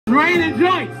Raining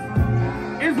joints.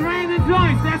 It's raining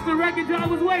joints. That's the record y'all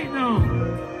was waiting on.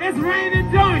 It's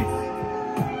raining joints.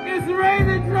 It's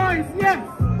raining joints. Yes.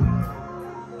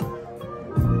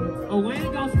 Oh, we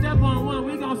ain't gonna step on one.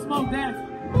 We gonna smoke that.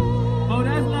 Oh,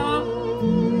 that's love.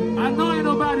 I know ain't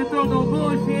nobody throw no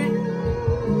bullshit.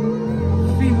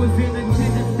 She was in a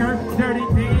tennis skirt, dirty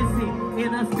dancing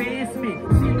in a basement.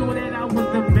 She knew that I was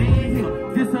the man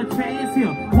here. Just a chance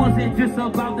here. Wasn't just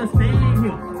about to stand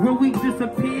here. When we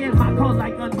disappeared, my car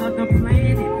like another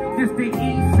planet. This the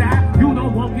east side. You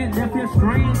don't want to get left here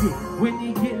stranded. When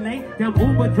you get late, them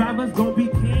Uber drivers gon' be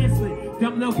canceling.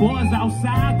 Them little boys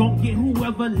outside gon' get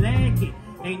whoever lagging.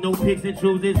 Ain't no picks and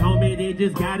chooses, homie. They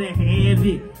just gotta have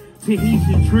it.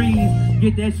 Tahitian trees,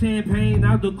 get that champagne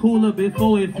out the cooler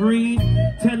before it freeze.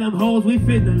 Tell them hoes we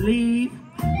finna leave.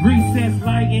 Recess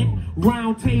lighting,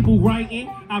 round table writing.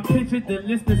 I pictured the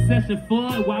listening session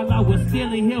for it while I was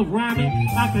still in here rhyming.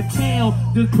 I could tell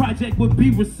this project would be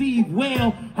received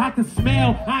well. I could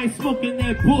smell, I ain't smoking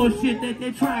that bullshit that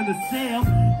they're trying to sell.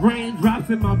 Raindrops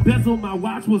in my bezel, my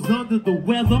watch was under the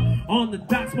weather. On the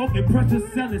dock smoking pressure,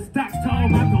 selling stocks to all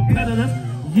my competitors.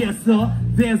 Yes, sir,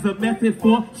 there's a method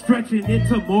for stretching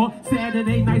into more.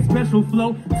 Saturday night special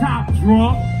flow, top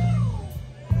drawer.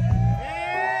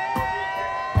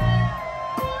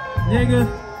 Nigga.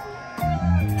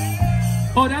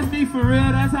 Oh, that's me for real.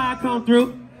 That's how I come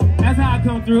through. That's how I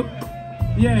come through.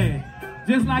 Yeah.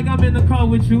 Just like I'm in the car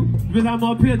with you, because I'm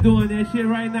up here doing that shit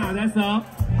right now. That's all.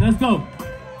 Let's go.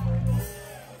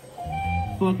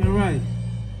 Fucking right.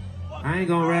 I ain't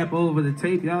gonna rap over the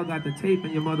tape. Y'all got the tape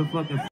in your motherfucking